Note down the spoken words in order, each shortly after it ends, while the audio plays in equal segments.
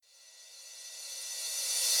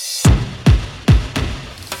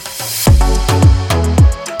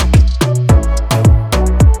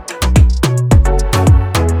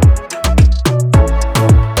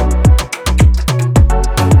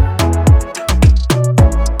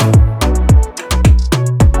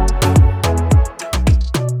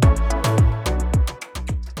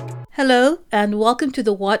and welcome to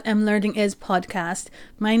the What I'm Learning Is podcast.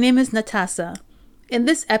 My name is Natasha. In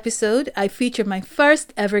this episode, I feature my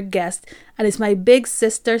first ever guest, and it's my big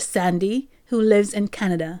sister Sandy, who lives in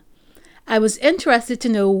Canada. I was interested to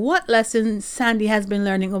know what lessons Sandy has been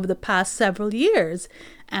learning over the past several years,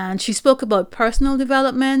 and she spoke about personal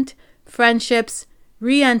development, friendships,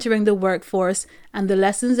 re-entering the workforce, and the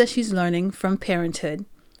lessons that she's learning from parenthood.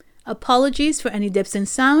 Apologies for any dips in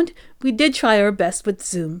sound. We did try our best with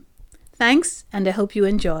Zoom. Thanks, and I hope you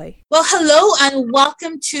enjoy. Well, hello, and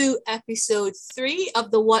welcome to episode 3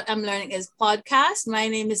 of the What I'm Learning Is podcast. My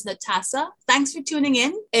name is Natasha. Thanks for tuning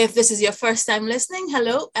in. If this is your first time listening,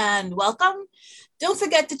 hello and welcome. Don't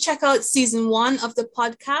forget to check out season 1 of the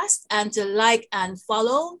podcast and to like and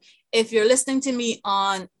follow. If you're listening to me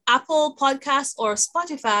on Apple Podcasts or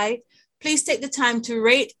Spotify, please take the time to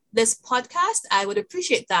rate this podcast. I would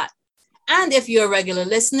appreciate that. And if you're a regular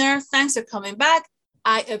listener, thanks for coming back.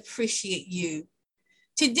 I appreciate you.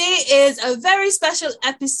 Today is a very special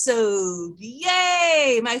episode.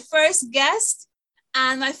 Yay! My first guest.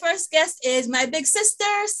 And my first guest is my big sister,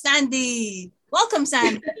 Sandy. Welcome,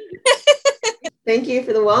 Sandy. Thank you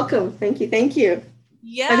for the welcome. Thank you.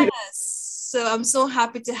 Yes. So I'm so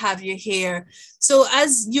happy to have you here. So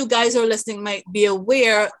as you guys are listening might be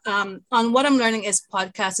aware, on What I'm Learning Is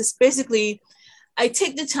podcast, it's basically, I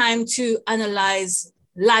take the time to analyze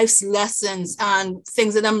life's lessons and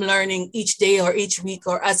things that I'm learning each day or each week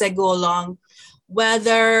or as I go along,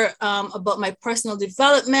 whether about my personal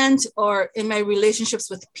development or in my relationships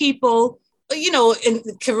with people, in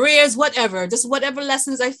careers, whatever, just whatever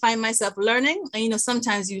lessons I find myself learning. And,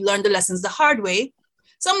 sometimes you learn the lessons the hard way.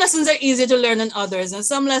 Some lessons are easier to learn than others. And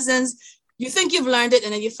some lessons, you think you've learned it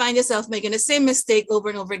and then you find yourself making the same mistake over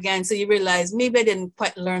and over again. So you realize maybe I didn't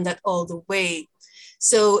quite learn that all the way.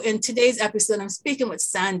 So in today's episode, I'm speaking with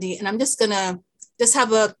Sandy, and I'm just going to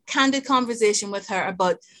have a candid conversation with her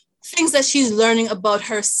about things that she's learning about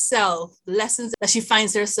herself, lessons that she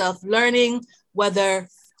finds herself learning, whether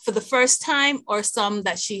for the first time or some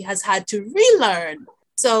that she has had to relearn.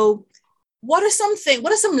 So what are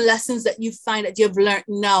some lessons that you find that you've learned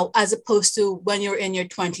now as opposed to when you're in your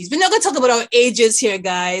 20s? We're not going to talk about our ages here,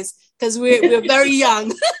 guys, because we're very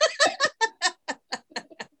young.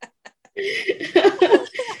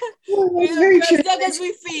 We're as young as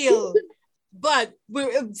we feel, but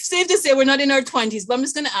we're safe to say we're not in our 20s. But I'm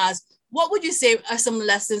just going to ask, what would you say are some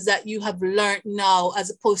lessons that you have learned now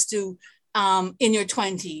as opposed to in your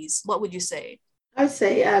 20s? What would you say? I would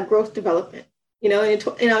say growth development. In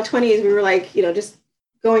our 20s, we were like, just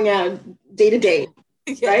going out day to day,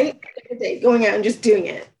 right? Day to day, going out and just doing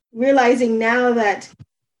it. Realizing now that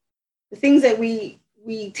the things that we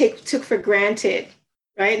took for granted,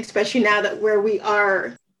 right? Especially now that where we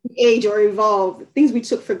are, age or evolve, things we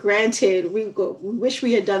took for granted, we wish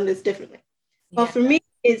we had done this differently. Well, for me,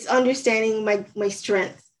 it's understanding my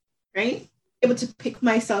strengths, right? Able to pick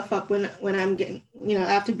myself up when I'm getting,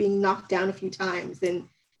 after being knocked down a few times, and,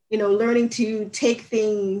 learning to take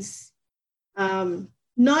things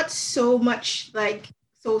not so much like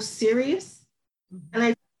so serious.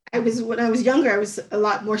 And I was, when I was younger, I was a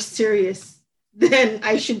lot more serious than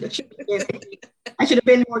I should have been. I should have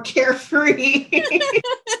been more carefree,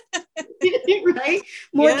 right?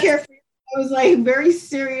 More carefree. I was like very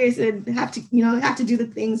serious and have to do the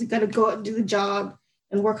things. You got to go out and do the job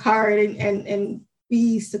and work hard and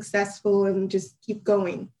be successful and just keep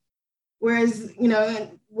going. Whereas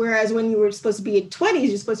when you were supposed to be in 20s,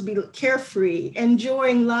 you're supposed to be carefree,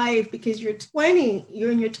 enjoying life because you're in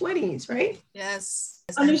your 20s, right? Yes.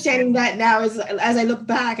 Understanding that now as I look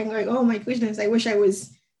back, I'm going, oh my goodness, I wish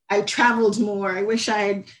I traveled more. I wish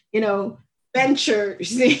I had,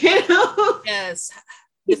 ventures, Yes.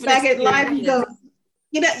 Look back at life and go,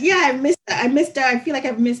 I missed that. I missed out. I feel like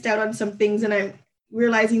I've missed out on some things. And I'm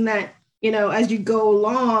realizing that, as you go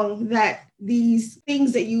along, that these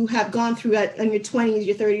things that you have gone through in your 20s,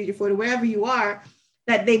 your 30s, your 40s, wherever you are,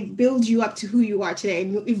 that they build you up to who you are today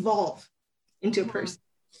and you evolve into a person.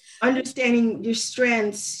 Understanding your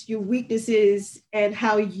strengths, your weaknesses, and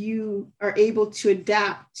how you are able to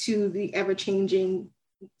adapt to the ever-changing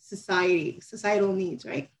societal needs,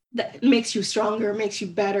 right? That makes you stronger, makes you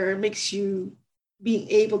better, makes you being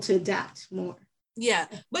able to adapt more. Yeah,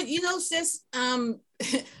 but sis,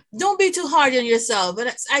 don't be too hard on yourself.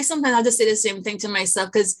 But I sometimes have to say the same thing to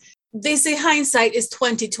myself because they say hindsight is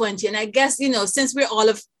 20/20, and I guess since we're all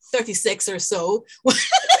of 36 or so.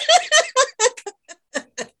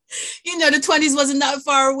 The 20s wasn't that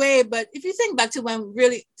far away, but if you think back to when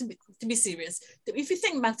really, to be serious, if you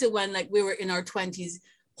think back to when like we were in our 20s,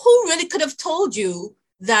 who really could have told you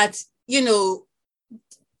that,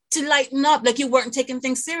 to lighten up, like you weren't taking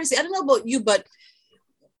things seriously. I don't know about you, but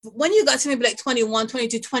when you got to maybe like 21,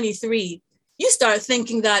 22, 23, you start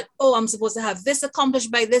thinking that, oh, I'm supposed to have this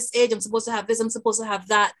accomplished by this age. I'm supposed to have this. I'm supposed to have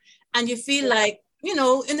that. And you feel like, you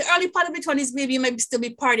know, in the early part of your 20s, maybe you might still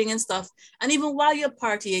be partying and stuff. And even while you're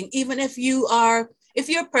partying, even if you're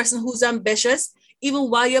a person who's ambitious,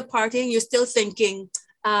 even while you're partying, you're still thinking,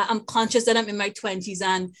 I'm conscious that I'm in my 20s.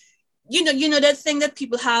 And, you know, that thing that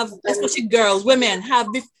people have, especially girls, women have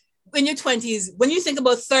in your 20s, when you think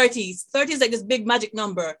about 30s, 30 is like this big magic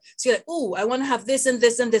number. So you're like, oh, I want to have this and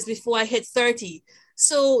this and this before I hit 30.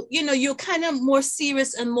 So, you know, you're kind of more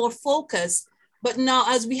serious and more focused. But now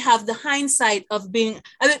as we have the hindsight of being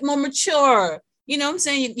a bit more mature, you know what I'm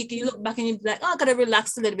saying? You can look back and you're like, oh, I gotta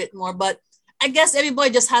relax a little bit more. But I guess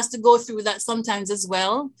everybody just has to go through that sometimes as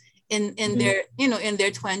well in their, you know, in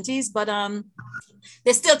their 20s. But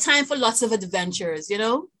there's still time for lots of adventures, you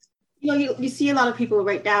know? You know, you see a lot of people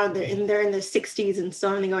right now, they're in their 60s and so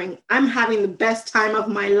on, and they're going, I'm having the best time of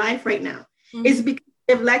my life right now. Mm-hmm. It's because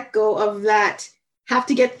they've let go of that, have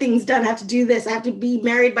to get things done, have to do this, I have to be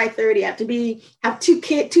married by 30, I have to have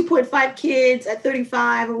 2.5 kids at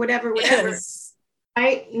 35 or whatever. Yes.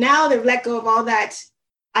 Right? Now they've let go of all that.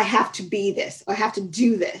 I have to be this, or I have to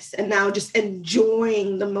do this. And now just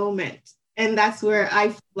enjoying the moment. And that's where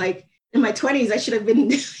I like, in my 20s, I should have been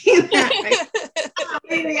doing that. Right?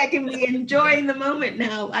 Maybe I can be enjoying the moment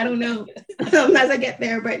now. I don't know as I get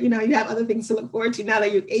there, but you know, you have other things to look forward to now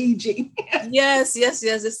that you're aging. Yes.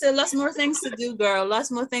 There's still lots more things to do, girl.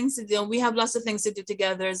 Lots more things to do. And we have lots of things to do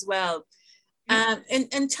together as well.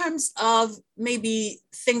 In terms of maybe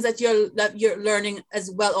things that you're learning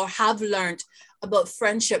as well, or have learned about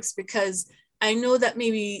friendships, because I know that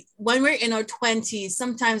maybe when we're in our 20s,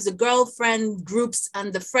 sometimes the girlfriend groups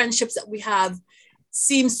and the friendships that we have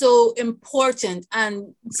seem so important.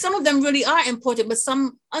 And some of them really are important, but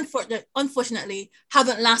some unfortunately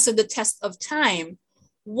haven't lasted the test of time.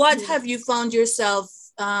 What have you found yourself,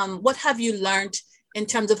 what have you learned in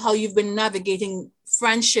terms of how you've been navigating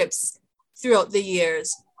friendships throughout the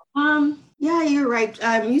years? Yeah, you're right.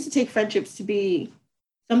 I used to take friendships to be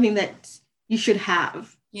something that you should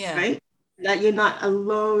have, right? That you're not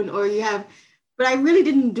alone, or you have, but I really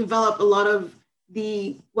didn't develop a lot of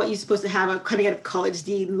what you're supposed to have coming out of college,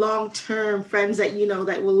 the long-term friends that, you know,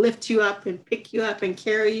 that will lift you up and pick you up and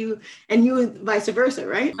carry you, and you vice versa,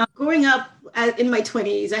 right? Growing up in my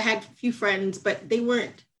 20s, I had a few friends, but they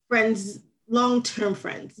weren't friends, long-term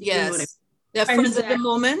friends. Yes. You know what I mean? They're friends at the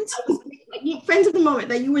moment. Friends at the moment,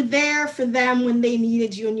 that you were there for them when they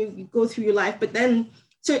needed you, and you go through your life, but then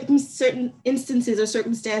certain instances or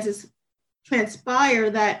circumstances transpire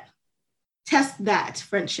that test that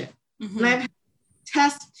friendship. Mm-hmm. And I've had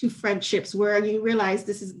tests to friendships where you realize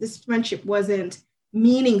this friendship wasn't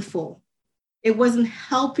meaningful. It wasn't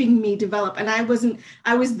helping me develop. And I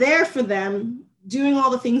was there for them, doing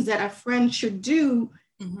all the things that a friend should do,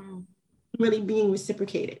 really being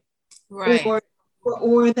reciprocated. Right.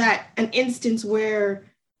 Or that an instance where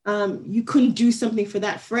you couldn't do something for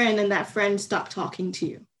that friend and that friend stopped talking to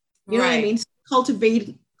you. You know what I mean? So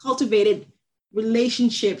cultivated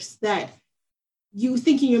relationships that you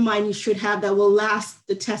think in your mind you should have, that will last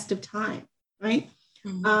the test of time, right?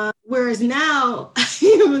 Mm-hmm. Whereas now,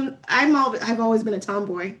 I've always been a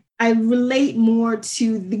tomboy. I relate more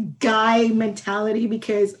to the guy mentality,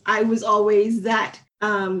 because I was always that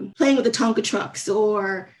playing with the Tonka trucks,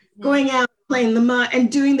 or going out playing the mud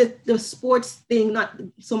and doing the sports thing, not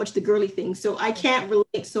so much the girly thing. So I can't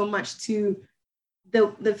relate so much to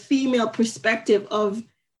the female perspective of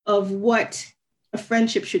what a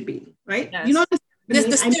friendship should be, right? Yes. You know, the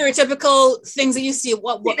stereotypical things that you see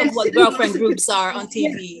what girlfriend groups are on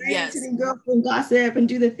TV. Yes. And girlfriend gossip and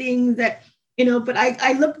do the things that, you know, but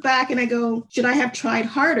I look back and I go, should I have tried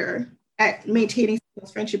harder at maintaining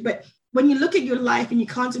this friendship? But when you look at your life and you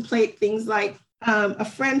contemplate things like a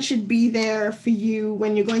friend should be there for you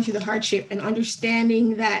when you're going through the hardship, and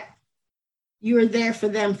understanding that you're there for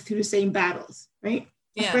them through the same battles, right?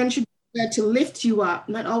 Yeah. A friend should be there to lift you up,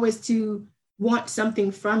 not always to want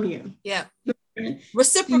something from you. Yeah.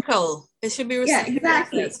 Reciprocal. It should be reciprocal. Yeah,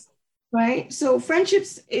 exactly. Right. So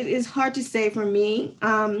friendships, it is hard to say for me,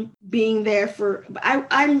 being there for,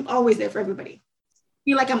 I'm always there for everybody. I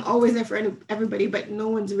feel like I'm always there for everybody, but no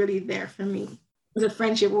one's really there for me. It's a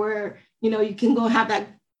friendship where, you know, you can go have that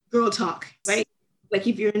girl talk, right? Like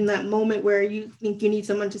if you're in that moment where you think you need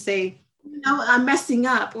someone to say, no, I'm messing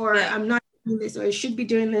up, or I'm not doing this, or I should be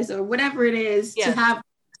doing this, or whatever it is, to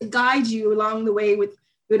guide you along the way with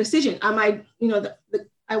your decision. Am I, you know,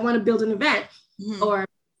 I want to build an event, or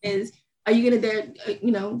are you going to,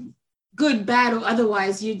 you know, good, bad, or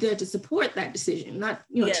otherwise, you're there to support that decision, not,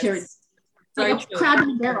 tear it. Very like a true. crab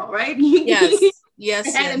in a barrel, right?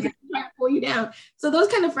 Yes. And try to pull you down. So those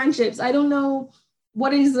kind of friendships, I don't know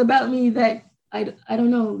what it is about me that I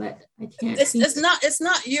don't know that I can't. It's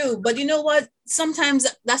not you, but you know what? Sometimes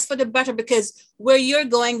that's for the better, because where you're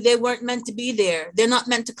going, they weren't meant to be there. They're not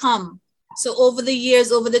meant to come. So over the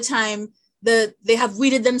years, over the time, they have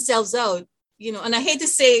weeded themselves out, and I hate to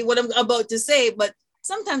say what I'm about to say, but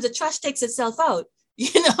sometimes the trash takes itself out.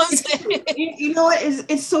 You know what I'm saying? You know what?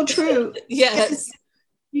 It's so true. Yes.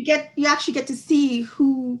 You actually get to see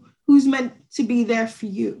who's meant to be there for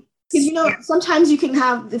you. Because sometimes you can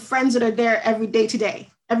have the friends that are there every day.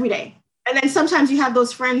 And then sometimes you have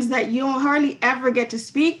those friends that you don't hardly ever get to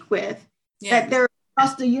speak with, that they're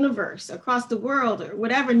across the universe, across the world, or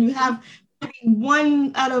whatever. And you have maybe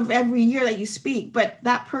one out of every year that you speak, but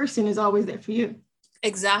that person is always there for you.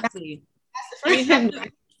 Exactly. That's the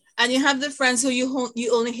friend. And you have the friends who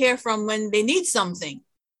you only hear from when they need something.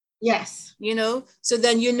 Yes. So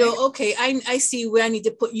then okay, I see where I need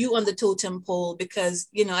to put you on the totem pole, because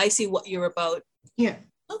I see what you're about. Yeah.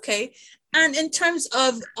 Okay. And in terms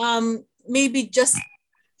of maybe just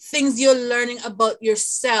things you're learning about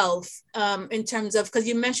yourself, in terms of, because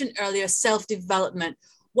you mentioned earlier self-development,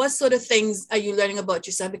 what sort of things are you learning about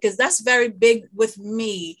yourself? Because that's very big with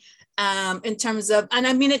me. In terms of, and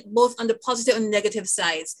I mean it both on the positive and negative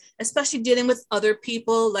sides, especially dealing with other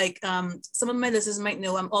people. Like some of my listeners might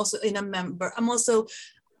know, I'm also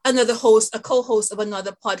another host, a co-host of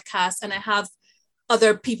another podcast, and I have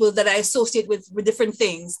other people that I associate with different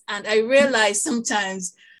things. And I realize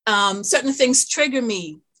sometimes certain things trigger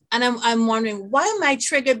me, and I'm wondering, why am I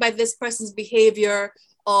triggered by this person's behavior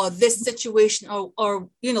or this situation, or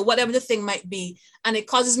whatever the thing might be, and it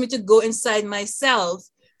causes me to go inside myself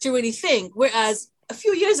to really think. Whereas a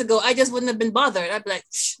few years ago, I just wouldn't have been bothered. I'd be like,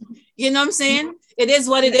 you know what I'm saying? It is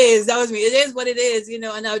what it is. That was me. It is what it is,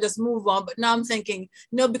 and I would just move on. But now I'm thinking,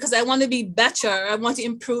 no, because I want to be better. I want to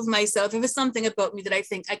improve myself. If it's something about me that I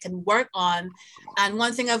think I can work on. And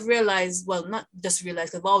one thing I've realized, well, not just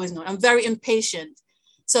realized, I've always known, I'm very impatient.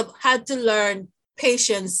 So I've had to learn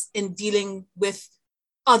patience in dealing with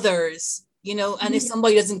others, and if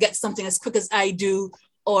somebody doesn't get something as quick as I do,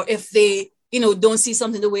 or if they don't see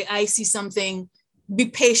something the way I see something, be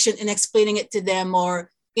patient in explaining it to them, or,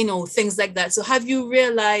 things like that. So have you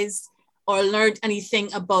realized or learned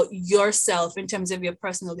anything about yourself in terms of your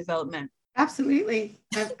personal development? Absolutely.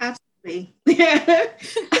 Absolutely.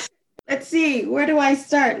 Let's see, where do I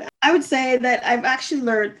start? I would say that I've actually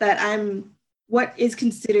learned that I'm what is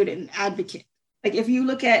considered an advocate. Like if you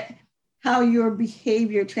look at how your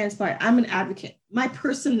behavior transpires, I'm an advocate. My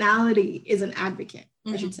personality is an advocate,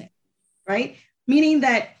 I should say. Right? Meaning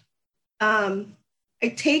that I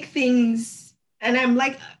take things and I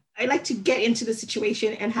like to get into the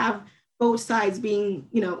situation and have both sides being,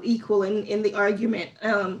 equal in the argument.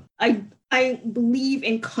 I believe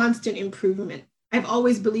in constant improvement. I've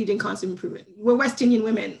always believed in constant improvement. We're West Indian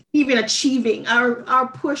women, even achieving. Our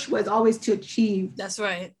push was always to achieve. That's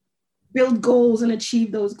right. Build goals and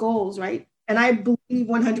achieve those goals, right? And I believe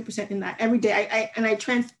 100% in that every day. I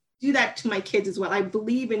do that to my kids as well. I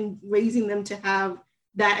believe in raising them to have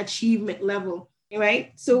that achievement level,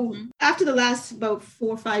 right? So after the last about 4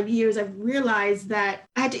 or 5 years, I've realized that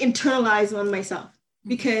I had to internalize on myself,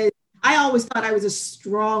 because I always thought I was a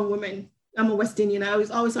strong woman. I'm a West Indian. I always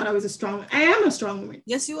thought I was I am a strong woman.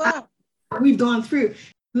 Yes, you are. We've gone through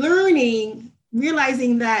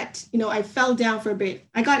realizing that, I fell down for a bit.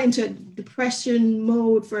 I got into depression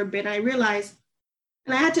mode for a bit. I realized,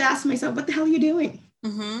 and I had to ask myself, what the hell are you doing?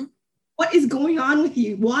 What is going on with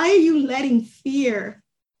you? Why are you letting fear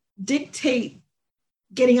dictate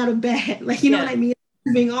getting out of bed? Like, you know what I mean?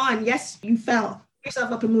 Moving on. Yes, you fell. Pick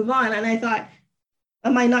yourself up and move on. And I thought,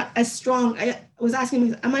 am I not as strong? I was asking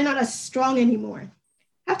myself, am I not as strong anymore?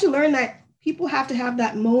 I have to learn that people have to have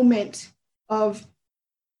that moment of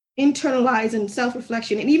internalize and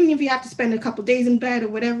self-reflection. And even if you have to spend a couple of days in bed or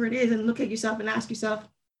whatever it is, and look at yourself and ask yourself,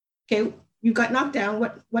 okay, you got knocked down.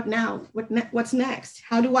 What now? What's next?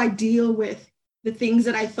 How do I deal with the things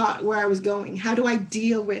that I thought where I was going? How do I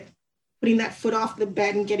deal with putting that foot off the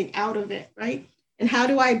bed and getting out of it, right? And how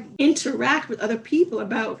do I interact with other people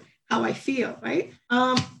about how I feel, right?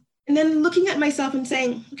 And then looking at myself and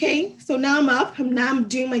saying, okay, so now I'm up. Now I'm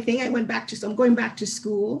doing my thing. I'm going back to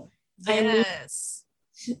school. Yes.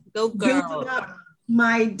 Go girl. Up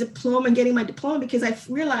my diploma and getting my diploma, because I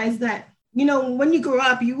realized that, when you grow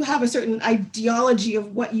up, you have a certain ideology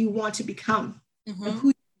of what you want to become, of who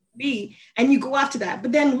you want to be, and you go after that.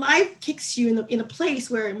 But then life kicks you in a place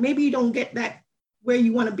where maybe you don't get that where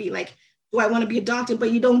you want to be. Like do I want to be a doctor?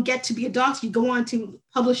 But you don't get to be a doctor. You go on to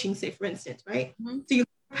publishing, say, for instance, right? Mm-hmm. So your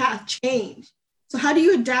path changed. So how do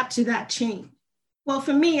you adapt to that change? Well,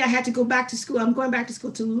 for me, I had to go back to school. I'm going back to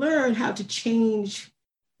school to learn how to change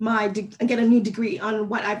and get a new degree on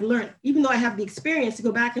what I've learned, even though I have the experience to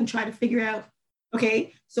go back and try to figure out,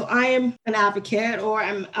 okay, so I am an advocate, or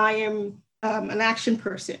I am an action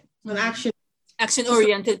person, an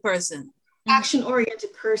action-oriented person.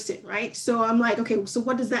 Action-oriented person, right? So I'm like, okay, so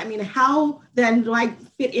what does that mean? How then do I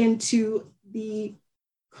fit into the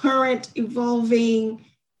current evolving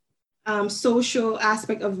social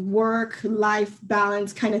aspect of work-life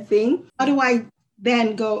balance kind of thing? How do I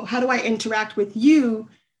interact with you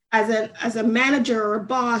as a manager or a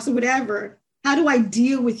boss or whatever? How do I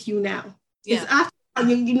deal with you now? Yeah.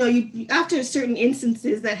 After certain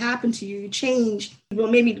instances that happen to you, you change.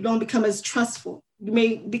 Well, maybe you don't become as trustful. You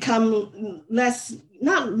may become less,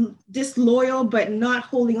 not disloyal, but not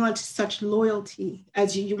holding on to such loyalty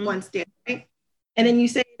as you once did, right? And then you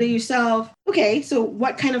say to yourself, okay, so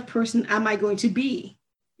what kind of person am I going to be?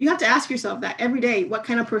 You have to ask yourself that every day. What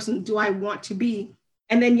kind of person do I want to be?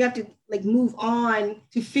 And then you have to move on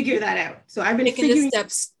to figure that out. So I've been taking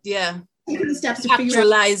the steps to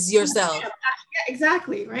actualize yourself. Yeah,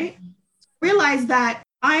 exactly, right? Realize that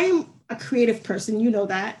I'm a creative person, you know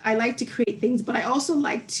that. I like to create things, but I also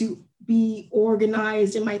like to be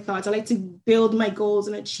organized in my thoughts. I like to build my goals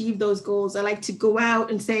and achieve those goals. I like to go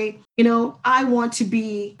out and say, I want to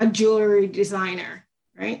be a jewelry designer,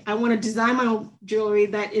 right? I want to design my own jewelry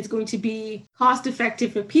that is going to be cost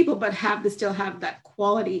effective for people, but still have that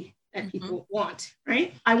quality that people want,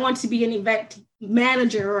 right? I want to be an event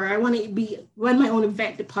manager, or I want to run my own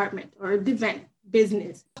event department or event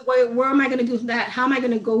business. Where am I going to do that? How am I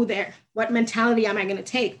going to go there? What mentality am I going to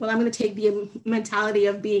take? Well, I'm going to take the mentality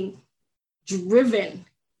of being driven,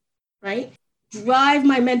 right? Drive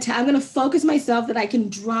my mentality. I'm going to focus myself that I can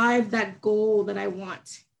drive that goal that I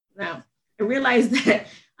want. Now, I realize that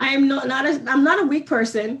I'm not a weak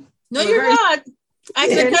person. No, you're not. I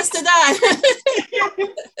can attest to that.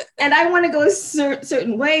 And I want to go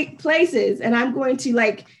certain places, and I'm going to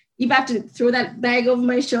you have to throw that bag over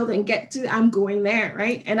my shoulder and I'm going there,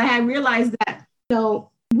 right? And I realized that,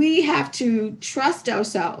 we have to trust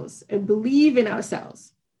ourselves and believe in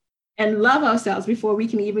ourselves and love ourselves before we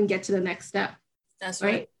can even get to the next step. That's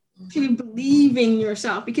right. To believe in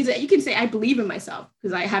yourself, because you can say, I believe in myself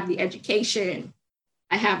because I have the education,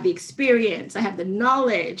 I have the experience, I have the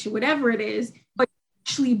knowledge, whatever it is, but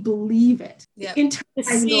actually believe it. Yeah. To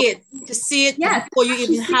see it before you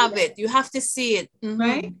even have it. You have to see it.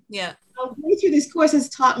 Right? Yeah. Going through this course has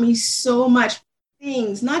taught me so much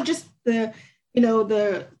things, not just the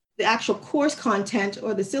actual course content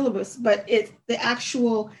or the syllabus, but it's the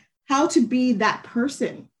actual how to be that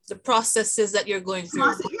person. The processes that you're going through.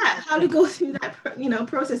 How to go through that,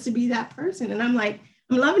 process to be that person. And I'm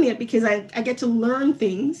loving it because I get to learn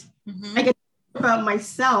things. I get to learn about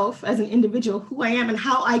myself as an individual, who I am and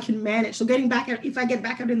how I can manage. So if I get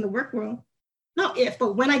back out in the work world,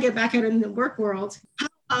 but when I get back out in the work world, how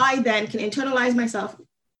I then can internalize myself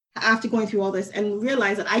after going through all this and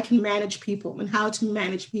realize that I can manage people and how to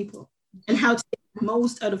manage people and how to get the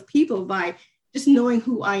most out of people by just knowing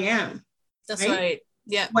who I am. That's right.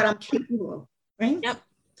 Yeah. What I'm capable of, right? Yep.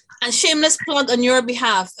 And shameless plug on your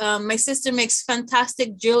behalf. My sister makes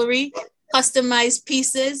fantastic jewelry, customized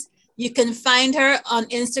pieces. You can find her on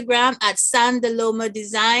Instagram at Sandaloma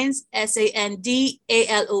Designs,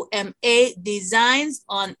 SANDALOMA Designs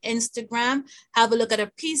on Instagram. Have a look at her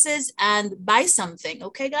pieces and buy something.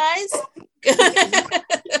 Okay, guys?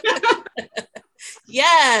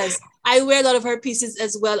 Yes. I wear a lot of her pieces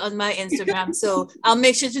as well on my Instagram. So I'll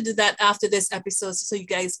make sure to do that after this episode so you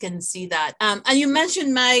guys can see that. And you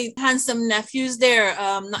mentioned my handsome nephews there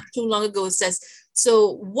not too long ago.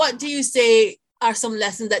 So what do you say are some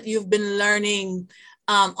lessons that you've been learning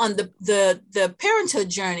on the parenthood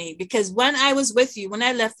journey? Because when I was with you, when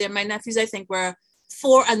I left there, my nephews, I think, were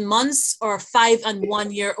 4 months or 5 and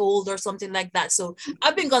 1 year old or something like that. So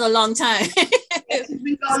I've been gone a long time. It's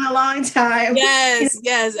been gone a long time. Yes.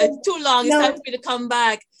 It's too long. It's time for me to come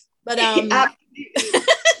back. But I don't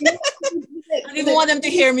even want them to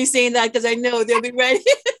hear me saying that because I know they'll be ready.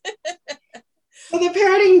 For the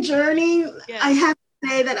parenting journey, I have to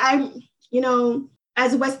say that I'm,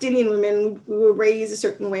 as West Indian women, we were raised a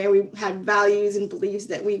certain way. We had values and beliefs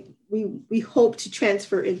that we hope to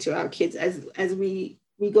transfer into our kids as we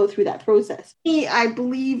go through that process. I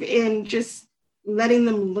believe in just letting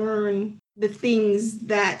them learn the things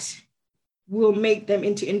that will make them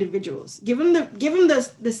into individuals. Give them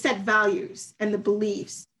the set values and the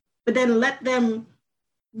beliefs, but then let them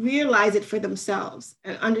realize it for themselves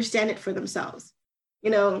and understand it for themselves.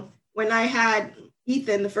 When I had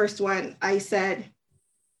Ethan, the first one, I said,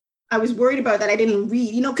 I was worried about that I didn't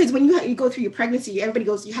read, because when you go through your pregnancy, everybody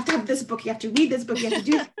goes, you have to have this book, you have to read this book, you have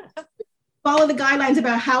to do follow the guidelines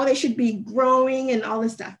about how they should be growing and all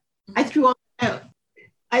this stuff. I threw all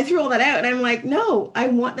that out. And I'm like, no, I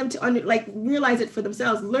want them to realize it for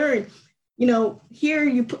themselves, learn.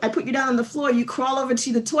 Here I put you down on the floor, you crawl over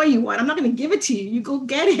to the toy you want. I'm not going to give it to you. You go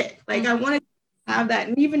get it. I want to have that.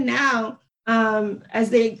 And even now, as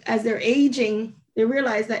they're aging, they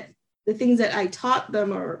realize that the things that I taught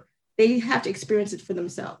them, or they have to experience it for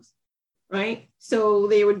themselves, right? So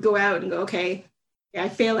they would go out and go, okay, yeah, I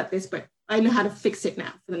fail at this, but I know how to fix it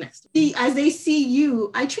now for the next time. As they see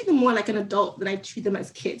you, I treat them more like an adult than I treat them as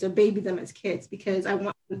kids, or baby them as kids, because I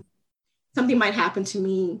want something might happen to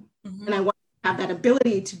me, and I want to have that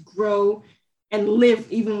ability to grow and live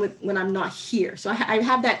even when I'm not here. So I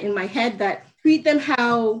have that in my head, that treat them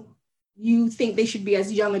how you think they should be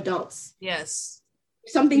as young adults. Yes.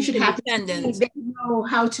 Something should happen. They know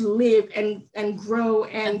how to live and grow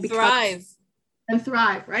and thrive. And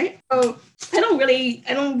thrive, right? So I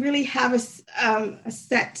don't really have a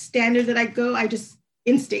set standard that I go. I just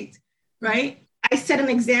instinct, right? I set an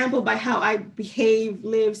example by how I behave,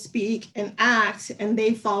 live, speak, and act, and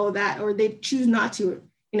they follow that, or they choose not to.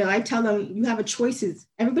 I tell them, you have a choices.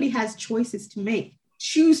 Everybody has choices to make.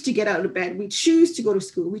 Choose to get out of bed. We choose to go to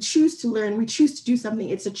school. We choose to learn. We choose to do something.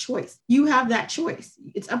 It's a choice. You have that choice.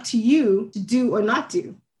 It's up to you to do or not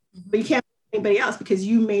do. But you can't anybody else, because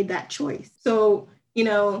you made that choice. So,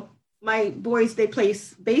 my boys, they play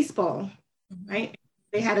baseball, right?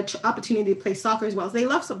 They had an opportunity to play soccer as well. So they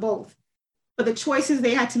love both. But the choices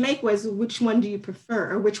they had to make was, which one do you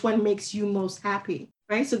prefer, or which one makes you most happy,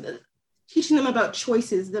 right? So teaching them about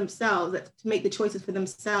choices themselves, to make the choices for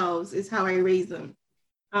themselves, is how I raise them.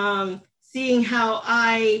 Seeing how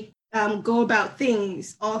I go about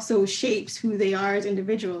things also shapes who they are as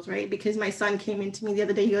individuals, right? Because my son came into me the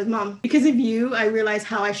other day, he goes, Mom, because of you, I realize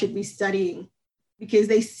how I should be studying, because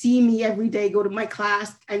they see me every day go to my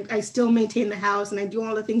class. I still maintain the house, and I do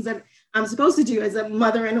all the things that I'm supposed to do as a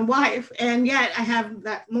mother and a wife. And yet I have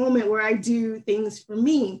that moment where I do things for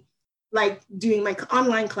me, like doing my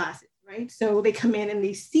online classes, right? So they come in and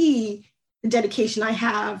they see the dedication I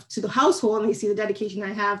have to the household, and they see the dedication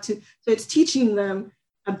I have to, so it's teaching them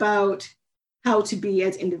about how to be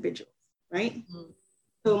as individuals, right? Mm-hmm.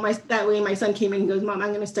 So that way my son came in and goes, Mom, I'm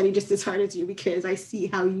going to study just as hard as you, because I see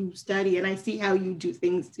how you study and I see how you do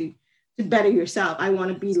things to better yourself. I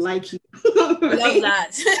want to be like you. Right? Love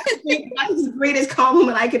that. That's the greatest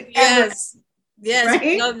compliment I could ever. Yes, right?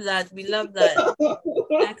 We love that. We love that.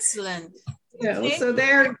 Excellent. So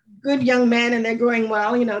they're good young men, and they're growing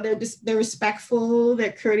well. They're respectful,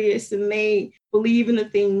 they're courteous, and they believe in the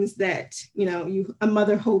things that a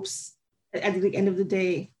mother hopes at the end of the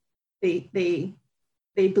day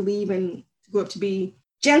they believe in, to grow up to be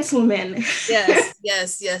gentlemen.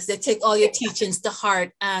 Yes. They take all your teachings to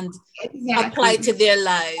heart and apply to their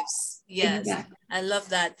lives. Yes, exactly. I love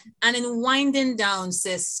that. And in winding down,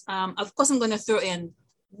 sis, of course I'm going to throw in,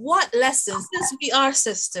 what lessons, since we are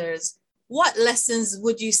sisters, what lessons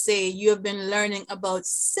would you say you have been learning about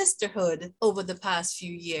sisterhood over the past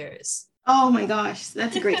few years? Oh my gosh,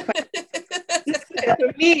 that's a great question.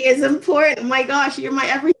 For me, it's important. My gosh, you're my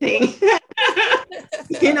everything.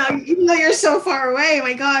 Even though you're so far away,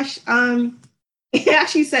 my gosh. I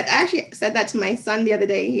actually said that to my son the other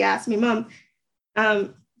day. He asked me, Mom,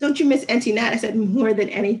 don't you miss Auntie Nat? I said, more than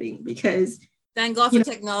anything, because thank God for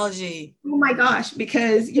technology. Oh my gosh,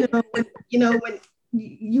 because when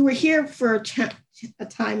you were here for a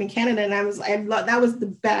time in Canada, and that was the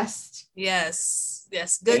best. Yes,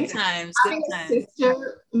 good times. Good times.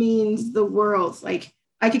 Sister means the world. Like,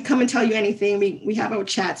 I could come and tell you anything. We have our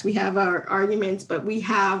chats, we have our arguments, but we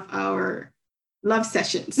have our love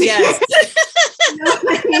sessions. Yes.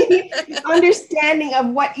 Understanding of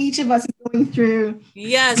what each of us is going through.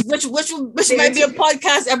 Yes, which might be a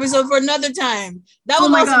podcast episode for another time. That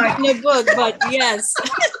will also be in a book, but yes.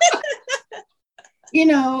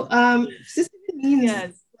 Sisterhood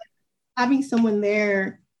means having someone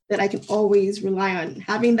there that I can always rely on,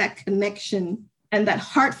 having that connection and that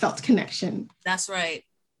heartfelt connection. That's right.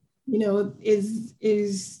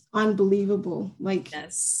 Is unbelievable. Like,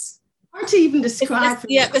 yes. Hard to even describe.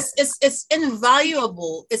 It's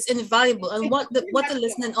invaluable. It's invaluable. And what the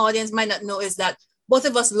listening audience might not know is that both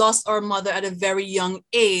of us lost our mother at a very young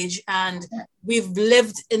age, and we've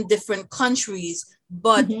lived in different countries,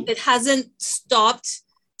 but it hasn't stopped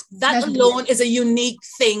That alone is a unique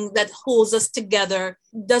thing that holds us together.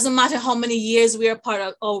 Doesn't matter how many years we are apart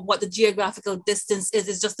of, or what the geographical distance is.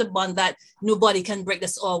 It's just a bond that nobody can break.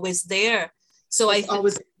 That's always there. So it's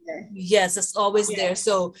always there. Yes, it's always there.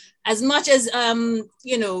 So as much as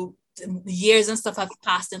years and stuff have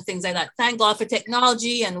passed and things like that, thank God for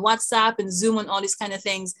technology and WhatsApp and Zoom and all these kind of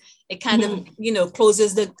things. It kind of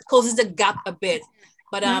closes the gap a bit.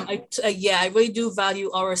 But I really do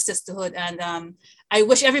value our sisterhood, and I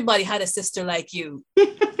wish everybody had a sister like you.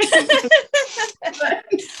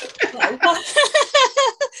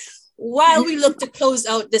 While we look to close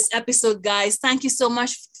out this episode, guys, thank you so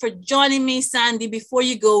much for joining me, Sandy. Before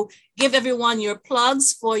you go, give everyone your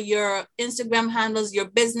plugs for your Instagram handles, your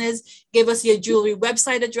business. Give us your jewelry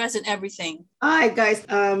website address and everything. All right, guys.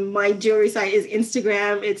 My jewelry site is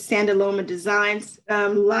Instagram. It's Sandaloma Designs.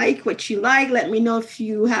 Like what you like. Let me know if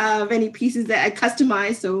you have any pieces that I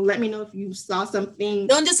customize. So let me know if you saw something.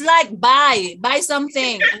 Don't just buy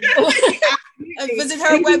something. Visit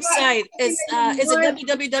her website. Is it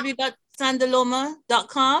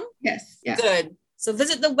www.sandaloma.com? Yes. Yeah. Good. So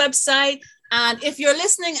visit the website. And if you're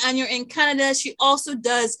listening and you're in Canada, she also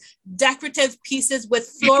does decorative pieces with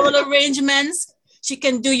floral arrangements. She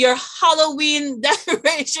can do your Halloween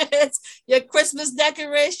decorations, your Christmas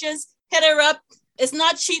decorations. Hit her up. It's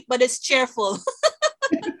not cheap, but it's cheerful.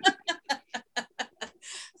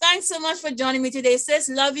 Thanks so much for joining me today, sis.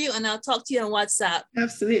 Love you, and I'll talk to you on WhatsApp.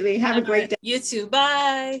 Absolutely. Have a great day. You too.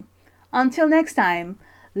 Bye. Until next time,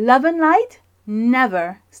 love and light,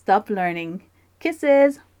 never stop learning.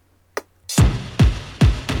 Kisses.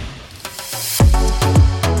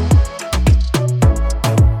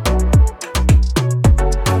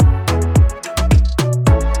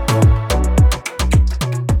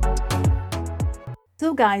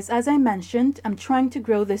 So guys, as I mentioned, I'm trying to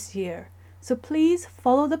grow this year. So please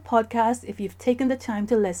follow the podcast if you've taken the time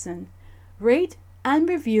to listen. Rate and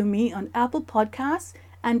review me on Apple Podcasts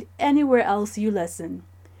and anywhere else you listen.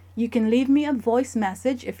 You can leave me a voice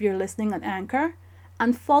message if you're listening on Anchor,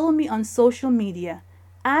 and follow me on social media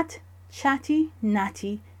at Chatty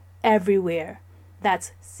Natty everywhere.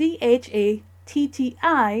 That's ChattiNatti.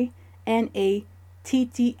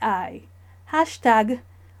 Hashtag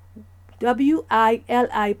WILI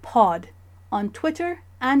on Twitter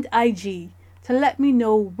and IG to let me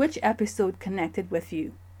know which episode connected with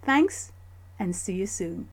you. Thanks, and see you soon.